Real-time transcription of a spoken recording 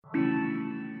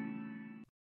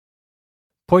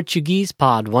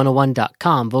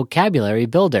PortuguesePod101.com Vocabulary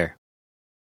Builder.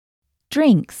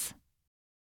 Drinks.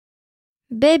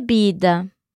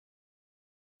 Bebida.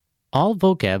 All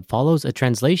vocab follows a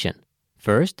translation.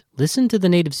 First, listen to the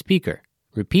native speaker.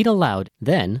 Repeat aloud,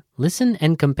 then listen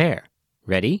and compare.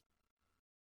 Ready?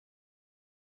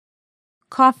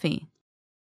 Coffee.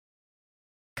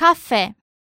 Café.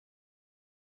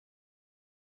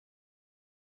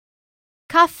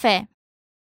 Café.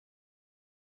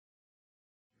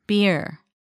 Beer.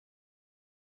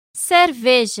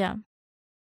 Cerveja.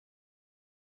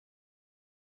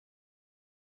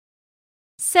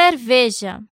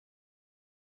 Cerveja.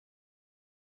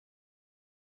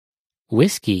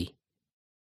 Whiskey.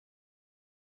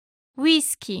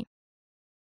 Whisky.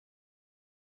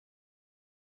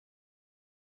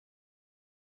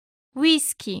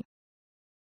 Whisky.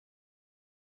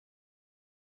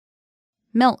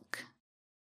 Milk.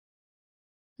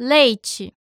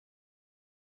 Leite.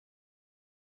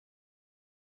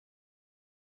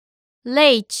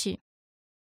 Leite.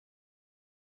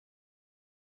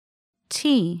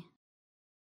 Tea.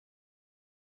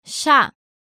 Chá.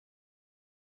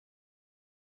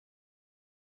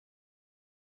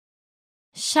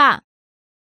 Chá.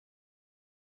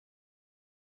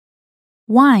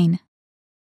 Wine.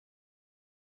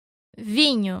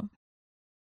 Vinho.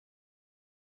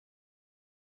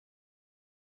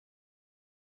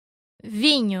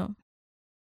 Vinho.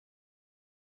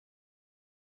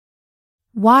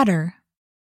 Water.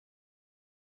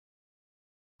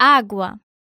 Água.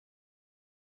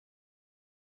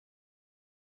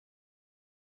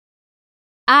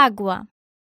 Água.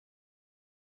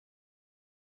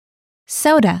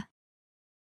 Soda.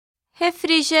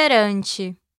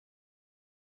 Refrigerante.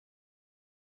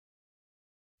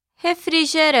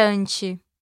 Refrigerante.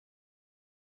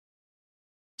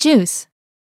 Juice.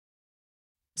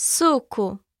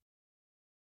 Suco.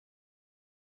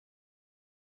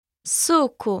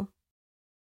 Suco.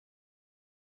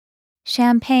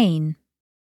 Champagne.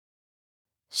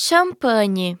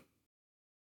 Champanhe.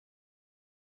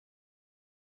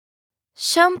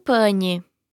 Champanhe.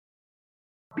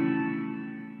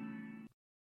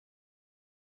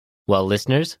 Well,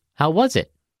 listeners, how was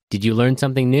it? Did you learn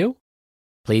something new?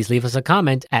 Please leave us a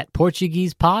comment at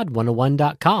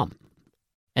PortuguesePod101.com.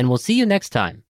 And we'll see you next time.